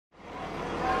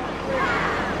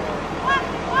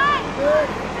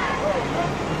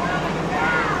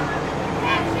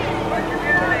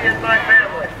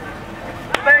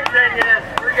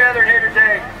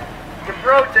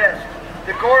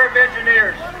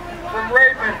from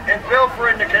raping and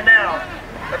pilfering the canal,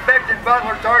 affecting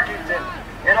Butler, Tarkington,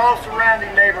 and all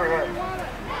surrounding neighborhoods.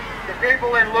 The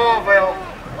people in Louisville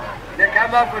that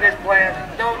come up with this plan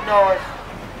don't know us.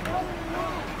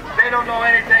 They don't know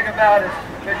anything about us,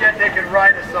 but yet they can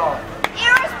write a song.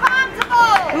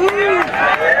 Irresponsible!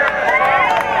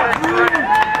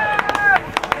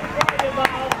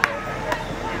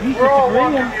 We're all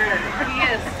one community.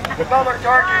 Butler,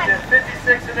 Tarkington,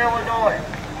 56 in Illinois.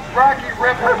 Rocky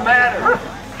Ripple matters.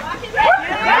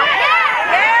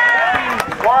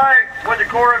 Why would the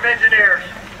Corps of Engineers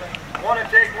want to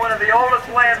take one of the oldest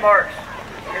landmarks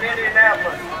in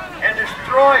Indianapolis and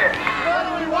destroy it?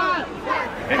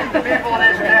 People in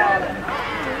this town,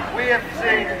 we have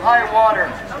seen high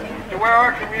water to where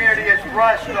our community is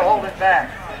rushed to hold it back.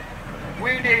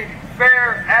 We need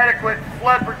fair, adequate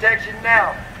flood protection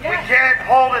now. We can't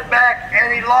hold it back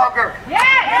any longer.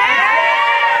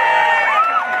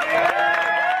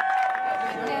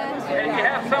 And if you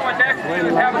have someone next to you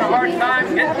that's having a hard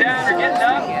time getting down or getting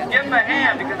up, give them a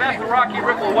hand, because that's the Rocky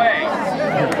Ripple way.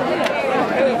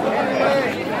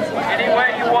 Any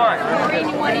way you want.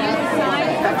 You want to use the sign?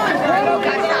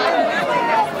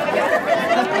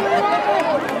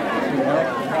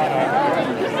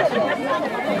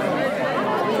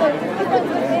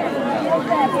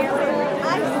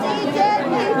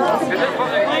 Is this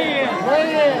what they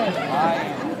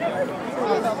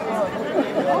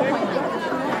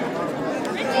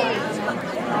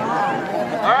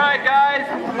All right, guys.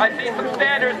 I see some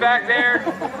standers back there.